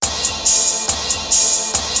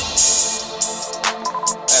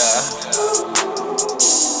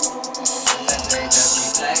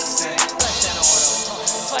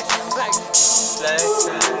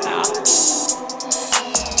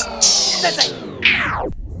No,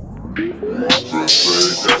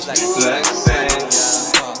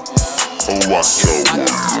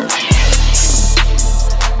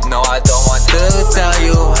 I don't want to tell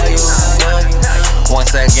you. Once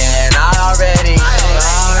again, I already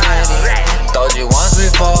told you once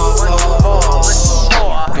before.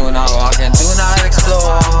 Do not walk and do not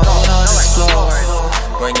explore.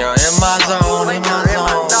 When you're in my zone,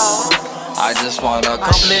 I just wanna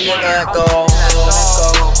completely let go.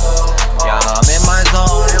 Yeah, I'm in my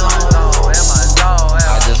zone.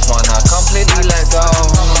 I just wanna completely let go.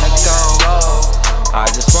 I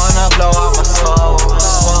just wanna blow out my smoke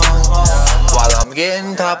while I'm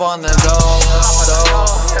getting top on the go.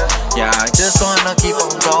 Yeah, I just wanna keep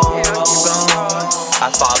on going. I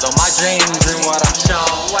follow my dreams and what I'm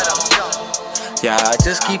shown. Yeah, I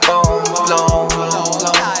just keep on flowing.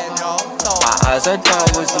 My eyes are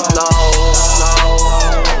always low.